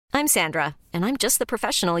I'm Sandra, and I'm just the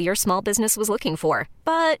professional your small business was looking for.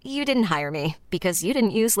 But you didn't hire me because you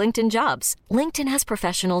didn't use LinkedIn Jobs. LinkedIn has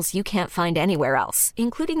professionals you can't find anywhere else,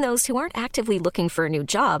 including those who aren't actively looking for a new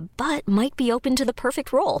job, but might be open to the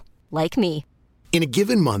perfect role, like me. In a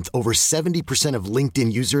given month, over 70% of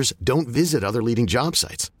LinkedIn users don't visit other leading job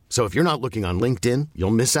sites. So if you're not looking on LinkedIn,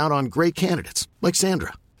 you'll miss out on great candidates like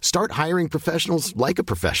Sandra. Start hiring professionals like a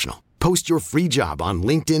professional. Post your free job on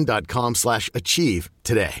linkedin.com/achieve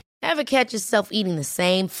today. Ever catch yourself eating the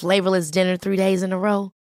same flavorless dinner 3 days in a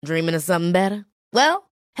row? Dreaming of something better?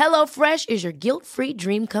 Well, HelloFresh is your guilt-free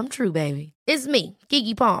dream come true, baby. It's me,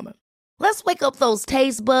 Keke Palmer. Let's wake up those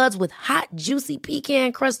taste buds with hot, juicy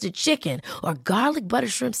pecan-crusted chicken or garlic butter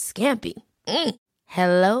shrimp scampi.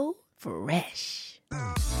 Hello Fresh.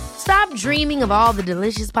 Stop dreaming of all the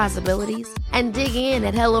delicious possibilities and dig in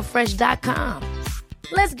at HelloFresh.com.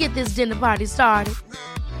 Let's get this dinner party started.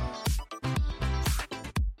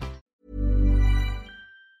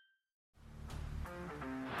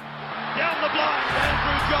 Down the blind,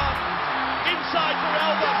 Andrew John. Inside for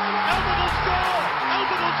Albert. Albert will score.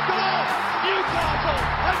 Albert will score. Newcastle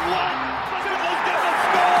have won. Fiddler's going to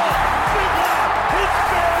score. Fiddler, it's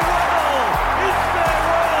farewell. It's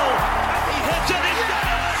farewell. And he hits it. He's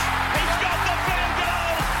done it. He's got the field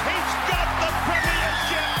goal. He's got the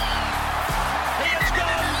premiership. He has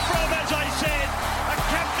gone from, as I said, a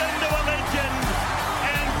captain to a legend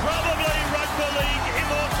and probably rugby league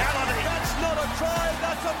immortality. That's not a try.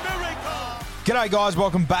 That's a miracle. G'day guys,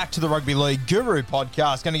 welcome back to the Rugby League Guru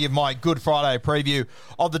podcast. Going to give my Good Friday preview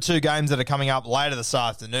of the two games that are coming up later this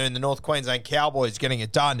afternoon. The North Queensland Cowboys getting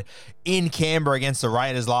it done in Canberra against the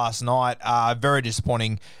Raiders last night. Very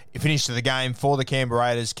disappointing finish to the game for the Canberra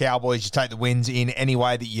Raiders. Cowboys, you take the wins in any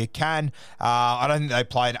way that you can. I don't think they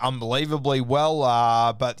played unbelievably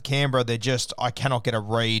well, but Canberra, I cannot get a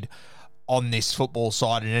read on this football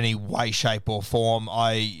side in any way, shape or form.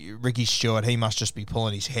 Ricky Stewart, he must just be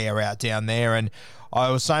pulling his hair out down there. And I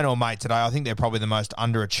was saying to a mate today, I think they're probably the most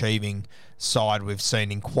underachieving side we've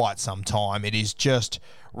seen in quite some time. It is just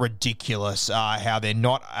ridiculous how they're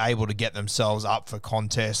not able to get themselves up for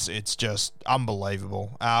contests. It's just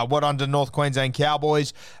unbelievable. What under North Queensland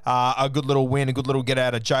Cowboys, a good little win, a good little get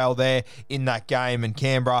out of jail there in that game. And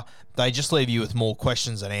Canberra, they just leave you with more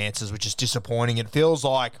questions than answers, which is disappointing. It feels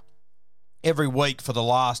like every week for the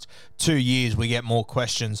last 2 years, we get more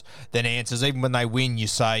questions than answers. Even when they win, you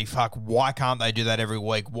say, fuck, why can't they do that every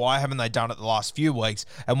week? Why haven't they done it the last few weeks?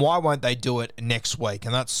 And why won't they do it next week?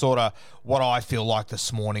 And that's sort of what I feel like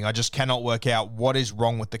this morning. I just cannot work out what is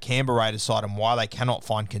wrong with the Canberra Raiders side and why they cannot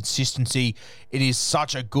find consistency. It is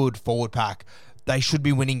such a good forward pack. They should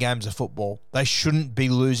be winning games of football. They shouldn't be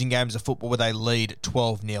losing games of football where they lead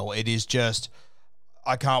 12-0. It is just,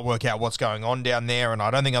 I can't work out what's going on down there, and I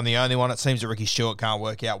don't think I'm the only one. It seems that Ricky Stewart can't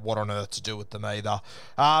work out what on earth to do with them either.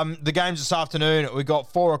 The games this afternoon, we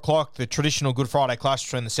got 4 o'clock, the traditional Good Friday clash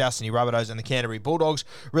between the South Sydney Rabbitohs and the Canterbury Bulldogs.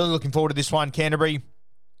 Really looking forward to this one. Canterbury,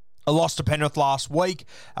 a loss to Penrith last week.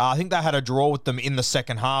 I think they had a draw with them in the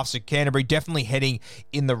second half, so Canterbury definitely heading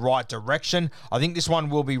in the right direction. I think this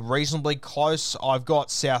one will be reasonably close. I've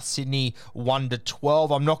got South Sydney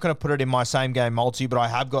 1-12. I'm not going to put it in my same game multi, but I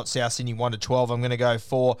have got South Sydney 1-12. I'm going to go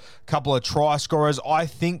for a couple of try scorers. I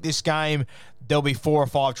think this game, there'll be 4 or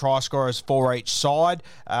 5 try scorers for each side.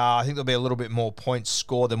 I think there'll be a little bit more points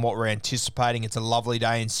scored than what we're anticipating. It's a lovely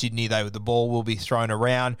day in Sydney. The ball will be thrown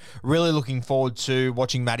around. Really looking forward to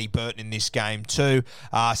watching Matty Burton in this game too.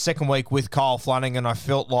 Second week with Kyle Flanagan. I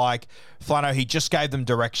felt like Flano, he just gave them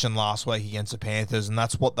direction last week against the Panthers, and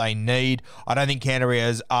that's what they need. I don't think Canterbury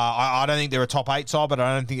is, I don't think they're a top 8 side, but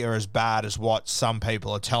I don't think they're as bad as what some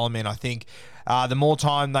people are telling me. And I think the more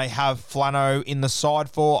time they have Flano in the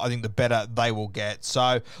side for, I think the better they will get.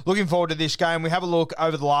 So looking forward to this game. We have a look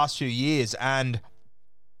over the last few years, and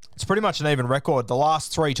it's pretty much an even record. The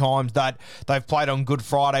last 3 times that they've played on Good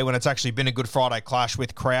Friday, when it's actually been a Good Friday clash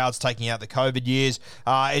with crowds taking out the COVID years,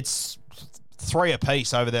 it's 3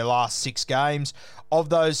 apiece over their last 6 games. Of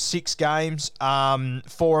those 6 games,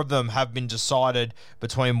 4 of them have been decided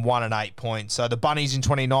between 1 and 8 points. So the Bunnies in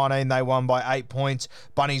 2019, they won by 8 points.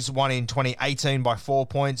 Bunnies won in 2018 by 4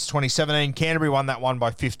 points. 2017, Canterbury won that one by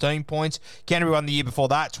 15 points. Canterbury won the year before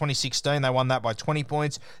that, 2016, they won that by 20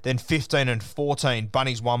 points. Then 15 and 14,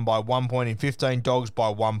 Bunnies won by 1 point in 15, Dogs by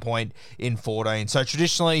 1 point in 14. So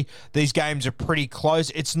traditionally, these games are pretty close.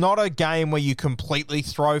 It's not a game where you completely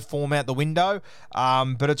throw form out the window,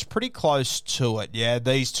 but it's pretty close to it. Yeah,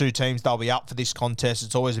 these two teams, they'll be up for this contest.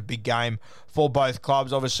 It's always a big game for both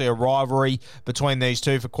clubs. Obviously, a rivalry between these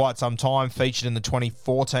two for quite some time. Featured in the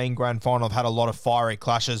 2014 Grand Final. Have had a lot of fiery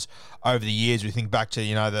clashes over the years. We think back to,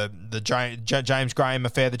 the James Graham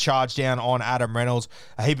affair, the charge down on Adam Reynolds,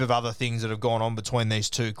 a heap of other things that have gone on between these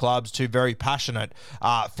two clubs, two very passionate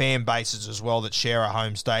fan bases as well that share a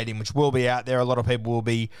home stadium, which will be out there. A lot of people will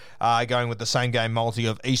be going with the same game multi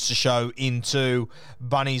of Easter Show into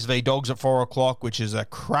Bunnies v Dogs at 4 o'clock, which is a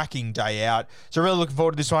cracking day out. So really looking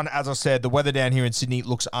forward to this one. As I said, the weather down here in Sydney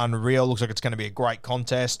looks unreal. Looks like it's going to be a great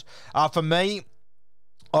contest. For me,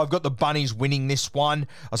 I've got the Bunnies winning this one.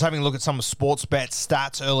 I was having a look at some of Sportsbet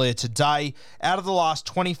stats earlier today. Out of the last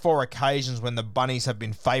 24 occasions when the Bunnies have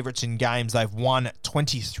been favourites in games, they've won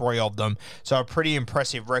 23 of them. So a pretty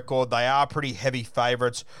impressive record. They are pretty heavy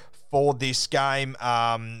favourites for this game.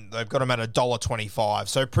 They've got them at $1.25.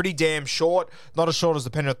 So pretty damn short. Not as short as the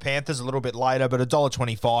Penrith Panthers, a little bit later, but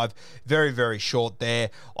 $1.25. Very, very short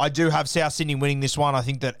there. I do have South Sydney winning this one. I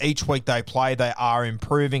think that each week they play, they are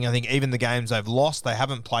improving. I think even the games they've lost, they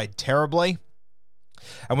haven't played terribly.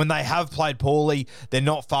 And when they have played poorly, they're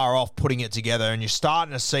not far off putting it together. And you're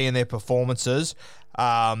starting to see in their performances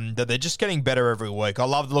that they're just getting better every week. I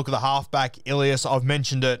love the look of the halfback, Ilias. I've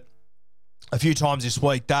mentioned it a few times this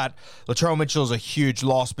week that Latrell Mitchell is a huge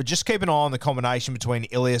loss, but just keep an eye on the combination between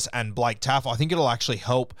Ilias and Blake Taaffe. I think it'll actually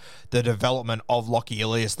help the development of Lockie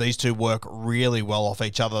Ilias. These two work really well off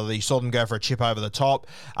each other. You saw them go for a chip over the top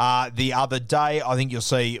the other day. I think you'll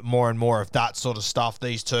see more and more of that sort of stuff.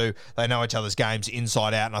 These two, they know each other's games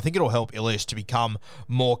inside out, and I think it'll help Ilias to become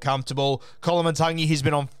more comfortable. Koloamatangi, he's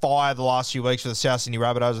been on fire the last few weeks for the South Sydney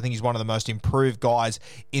Rabbitohs. I think he's one of the most improved guys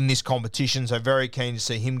in this competition, so very keen to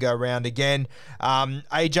see him go around again.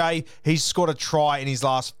 AJ, he's scored a try in his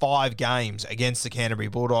last 5 games against the Canterbury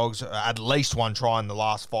Bulldogs, at least one try in the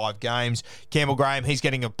last 5 games. Campbell Graham, he's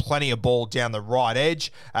getting plenty of ball down the right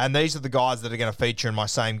edge, and these are the guys that are going to feature in my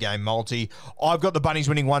same game multi. I've got the Bunnies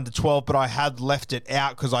winning 1-12, but I had left it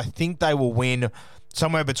out because I think they will win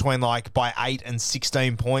somewhere between by 8 and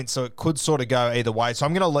 16 points, so it could sort of go either way. So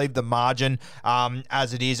I'm going to leave the margin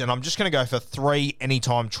as it is, and I'm just going to go for 3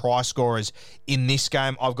 anytime try scorers in this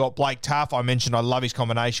game. I've got Blake Taaffe. I mentioned I love his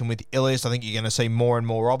combination with Ilias. I think you're going to see more and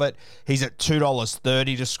more of it. He's at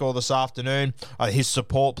 $2.30 to score this afternoon. His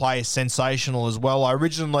support play is sensational as well. I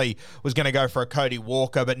originally was going to go for a Cody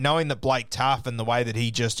Walker, but knowing that Blake Taaffe and the way that he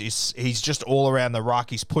just is, he's just all around the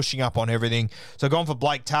ruck. He's pushing up on everything. So I've gone for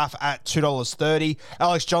Blake Taaffe at $2.30.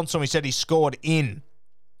 Alex Johnson, we said he scored in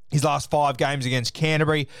his last 5 games against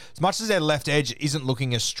Canterbury. As much as their left edge isn't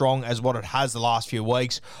looking as strong as what it has the last few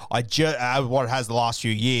weeks, what it has the last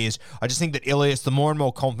few years, I just think that Ilias, the more and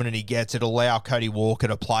more confident he gets, it'll allow Cody Walker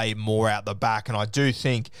to play more out the back. And I do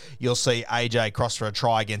think you'll see AJ cross for a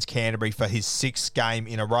try against Canterbury for his 6th game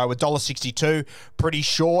in a row. $1.62, pretty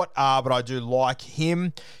short, but I do like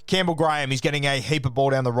him. Campbell Graham, he's getting a heap of ball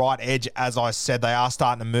down the right edge. As I said, they are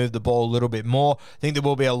starting to move the ball a little bit more. I think there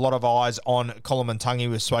will be a lot of eyes on Koloamatangi.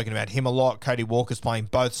 We've spoken about him a lot. Cody Walker's playing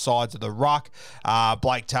both sides of the ruck.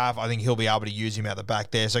 Blake Taaffe, I think he'll be able to use him out the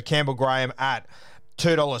back there. So Campbell Graham at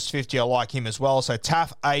 $2.50. I like him as well. So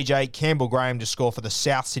Taaffe, AJ, Campbell Graham to score for the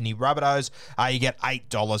South Sydney Rabbitohs. You get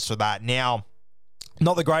 $8 for that. Now,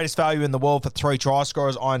 not the greatest value in the world for 3 try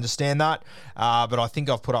scorers, I understand that, but I think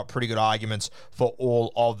I've put up pretty good arguments for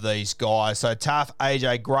all of these guys. So Taaffe,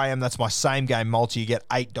 AJ, Graham, that's my same game multi. You get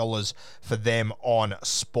 $8 for them on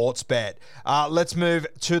Sportsbet. Let's move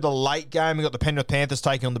to the late game. We've got the Penrith Panthers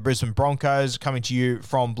taking on the Brisbane Broncos, coming to you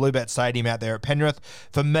from Bluebet Stadium out there at Penrith.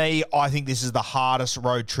 For me, I think this is the hardest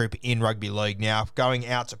road trip in rugby league now. Going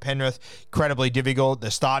out to Penrith, incredibly difficult. They're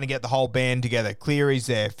starting to get the whole band together. Cleary's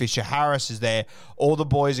there, Fisher Harris is there. All the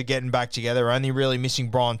boys are getting back together. We're only really missing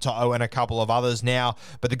Brian To'o and a couple of others now.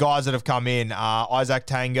 But the guys that have come in, Isaac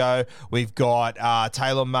Tango, we've got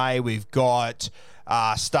Taylor May, we've got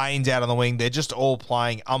Staines out on the wing. They're just all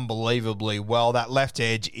playing unbelievably well. That left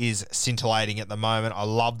edge is scintillating at the moment. I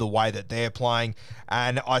love the way that they're playing.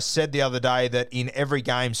 And I said the other day that in every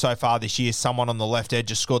game so far this year, someone on the left edge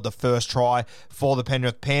has scored the first try for the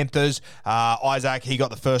Penrith Panthers. Isaac, he got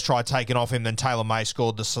the first try taken off him, then Taylor May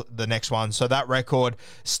scored the next one. So that record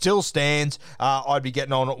still stands. I'd be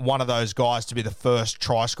getting on one of those guys to be the first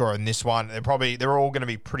try scorer in this one. They're all going to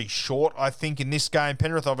be pretty short, I think, in this game.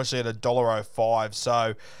 Penrith obviously at $1.05,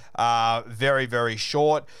 so very, very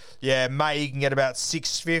short. Yeah, May, you can get about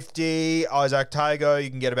 $6.50. Isaac Tago,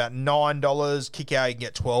 you can get about $9. Kick out, you can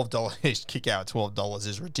get $12. Kick out at $12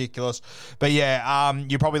 is ridiculous. But yeah,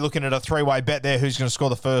 you're probably looking at a 3-way bet there. Who's going to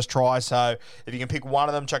score the first try? So if you can pick one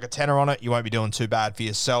of them, chuck a tenner on it, you won't be doing too bad for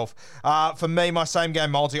yourself. For me, my same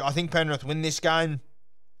game multi, I think Penrith win this game.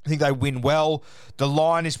 I think they win well. The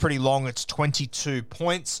line is pretty long. It's 22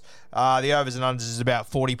 points. The overs and unders is about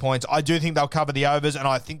 40 points. I do think they'll cover the overs, and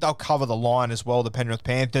I think they'll cover the line as well, the Penrith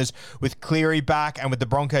Panthers. With Cleary back and with the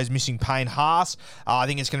Broncos missing Payne Haas, I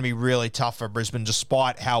think it's going to be really tough for Brisbane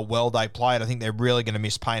despite how well they played. I think they're really going to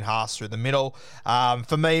miss Payne Haas through the middle.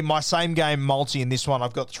 For me, my same game multi in this one,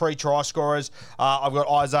 I've got 3 try scorers. I've got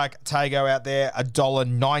Isaac Tago out there,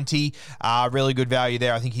 $1.90. Really good value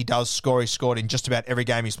there. I think he does score. He's scored in just about every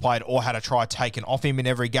game he's played or had a try taken off him in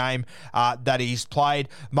every game that he's played.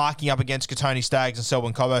 Marking up against Katoni Staggs and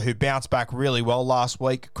Selwyn Cobbo, who bounced back really well last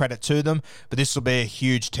week. Credit to them. But this will be a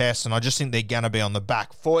huge test, and I just think they're going to be on the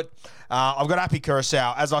back foot. I've got Api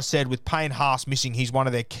Curacao. As I said, with Payne Haas missing, he's one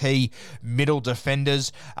of their key middle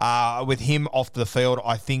defenders. With him off the field,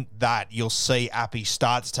 I think that you'll see Api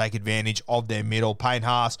start to take advantage of their middle. Payne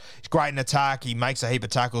Haas is great in attack. He makes a heap of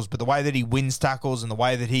tackles, but the way that he wins tackles and the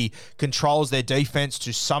way that he controls their defense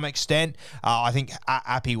to some extent, I think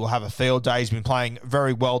Api will have a field day. He's been playing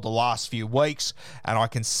very well the last few weeks, and I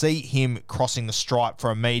can see him crossing the stripe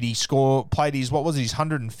for a meaty score. Played his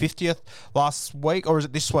 150th last week, or is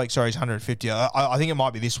it this week? Sorry, his 150. I think it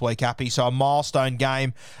might be this week, Api. So a milestone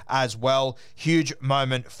game as well. Huge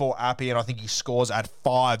moment for Api, and I think he scores at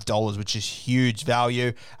 $5, which is huge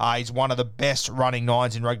value. He's one of the best running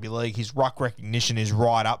nines in rugby league. His ruck recognition is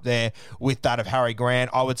right up there with that of Harry Grant.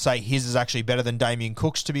 I would say his is actually better than Damien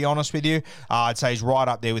Cook's, to be honest with you. I'd say he's right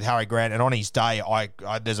up there with Harry Grant, and on his day,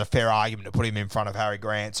 there's a fair argument to put him in front of Harry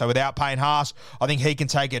Grant. So without Payne Haas, I think he can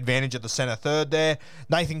take advantage of the centre third there.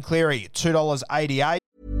 Nathan Cleary, $2.88.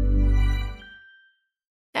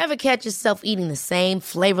 Ever catch yourself eating the same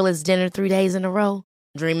flavorless dinner 3 days in a row?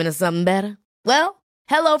 Dreaming of something better? Well,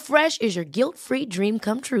 HelloFresh is your guilt-free dream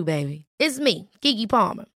come true, baby. It's me, Keke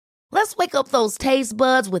Palmer. Let's wake up those taste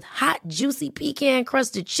buds with hot, juicy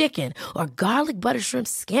pecan-crusted chicken or garlic butter shrimp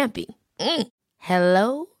scampi.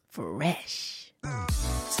 Hello Fresh.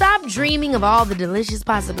 Stop dreaming of all the delicious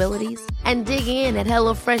possibilities and dig in at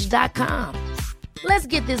HelloFresh.com. Let's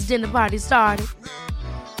get this dinner party started.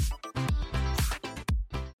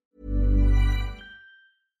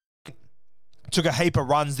 Took a heap of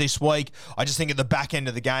runs this week. I just think at the back end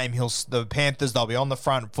of the game, the Panthers, they'll be on the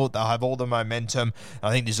front foot. They'll have all the momentum. I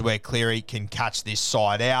think this is where Cleary can catch this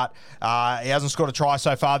side out. He hasn't scored a try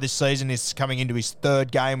so far this season. He's coming into his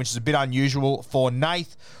 3rd game, which is a bit unusual for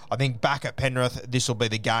Nath. I think back at Penrith, this will be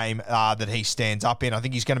the game that he stands up in. I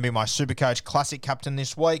think he's going to be my Supercoach Classic captain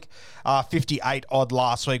this week. 58 odd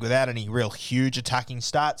last week without any real huge attacking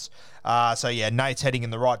stats. So yeah, Nate's heading in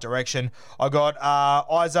the right direction. I got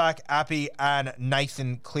Isaac, Api, and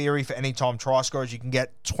Nathan Cleary for anytime try scorers. You can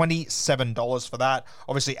get $27 for that.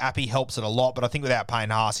 Obviously, Api helps it a lot, but I think without Payne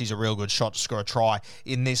Haas, he's a real good shot to score a try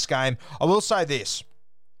in this game. I will say this.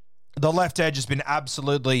 The left edge has been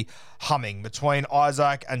absolutely humming between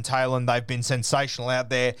Isaac and Taylor. They've been sensational out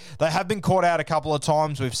there. They have been caught out a couple of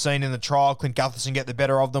times. We've seen in the trial Clint Gutherson get the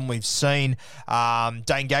better of them. We've seen Dane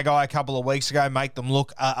Gagai a couple of weeks ago make them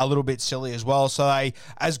look a little bit silly as well. So they,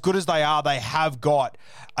 as good as they are, they have got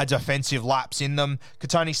a defensive lapse in them.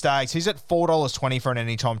 Katoni Staggs, he's at $4.20 for an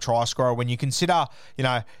anytime try scorer. When you consider,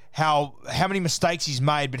 how many mistakes he's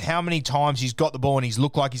made, but how many times he's got the ball and he's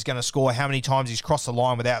looked like he's going to score, how many times he's crossed the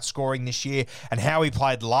line without scoring this year, and how he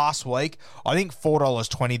played last week, I think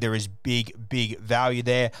 $4.20 there is big value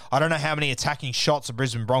there. I don't know how many attacking shots the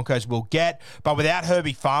Brisbane Broncos will get, but without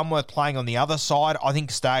Herbie Farnworth playing on the other side, I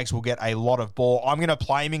think Staggs will get a lot of ball. I'm going to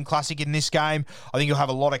play him in Classic in this game. I think he'll have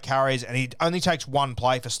a lot of carries, and it only takes one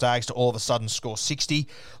play for Staggs to all of a sudden score 60.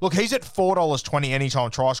 Look, he's at $4.20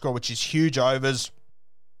 anytime try score, which is huge overs.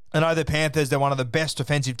 I know the Panthers, they're one of the best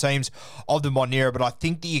defensive teams of the modern era, but I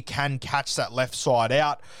think that you can catch that left side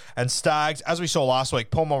out. And Staggs, as we saw last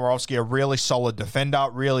week, Paul Momirovski, a really solid defender,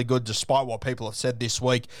 really good despite what people have said this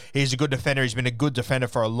week. He's a good defender. He's been a good defender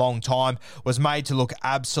for a long time. Was made to look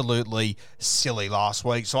absolutely silly last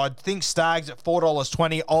week. So I think Staggs at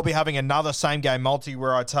 $4.20. I'll be having another same game multi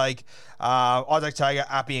where I take Isaac Tago,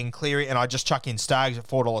 Api, and Cleary, and I just chuck in Staggs at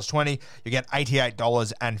 $4.20. You get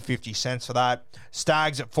 $88.50 for that.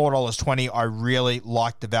 Staggs at $4.20. I really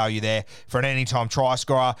like the value there for an anytime try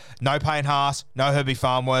scorer. No Payne Haas, no Herbie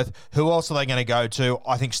Farnworth. Who else are they going to go to?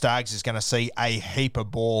 I think Staggs is going to see a heap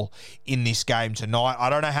of ball in this game tonight. I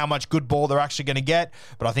don't know how much good ball they're actually going to get,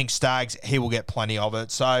 but I think Staggs, he will get plenty of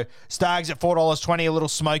it. So Staggs at $4.20, a little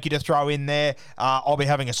smoky to throw in there. I'll be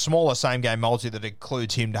having a smaller same game multi that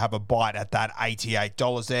includes him to have a bite at that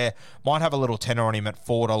 $88 there. Might have a little tenner on him at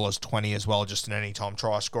 $4.20 as well, just an anytime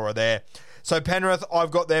try scorer there. So Penrith,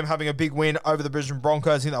 I've got them having a big win over the Brisbane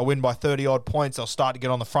Broncos. I think they'll win by 30-odd points. They'll start to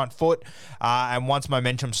get on the front foot. And once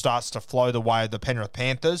momentum starts to flow the way of the Penrith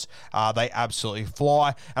Panthers, they absolutely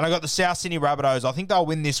fly. And I got the South Sydney Rabbitohs. I think they'll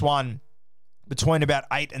win this one between about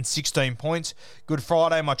 8 and 16 points. Good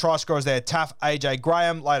Friday. My try scorers there: Taff, AJ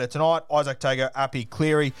Graham. Later tonight, Isaac Tago, Appy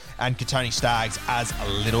Cleary, and Katoni Staggs as a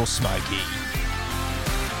Little Smoky.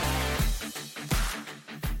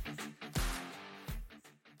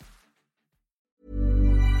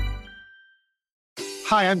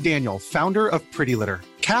 Hi, I'm Daniel, founder of Pretty Litter.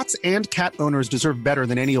 Cats and cat owners deserve better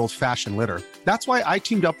than any old-fashioned litter. That's why I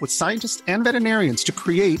teamed up with scientists and veterinarians to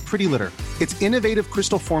create Pretty Litter. Its innovative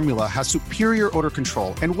crystal formula has superior odor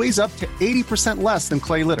control and weighs up to 80% less than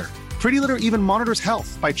clay litter. Pretty Litter even monitors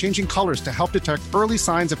health by changing colors to help detect early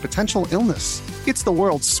signs of potential illness. It's the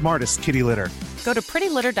world's smartest kitty litter. Go to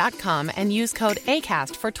prettylitter.com and use code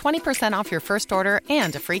ACAST for 20% off your first order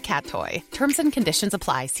and a free cat toy. Terms and conditions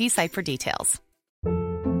apply. See site for details.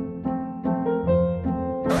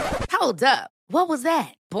 Hold up. What was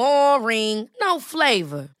that? Boring. No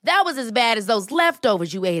flavor. That was as bad as those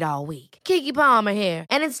leftovers you ate all week. Keke Palmer here,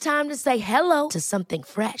 and it's time to say hello to something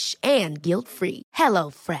fresh and guilt-free. Hello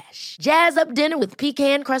Fresh. Jazz up dinner with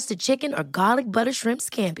pecan-crusted chicken or garlic butter shrimp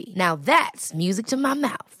scampi. Now that's music to my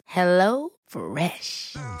mouth. Hello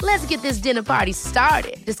Fresh. Let's get this dinner party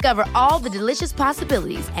started. Discover all the delicious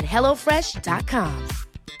possibilities at HelloFresh.com.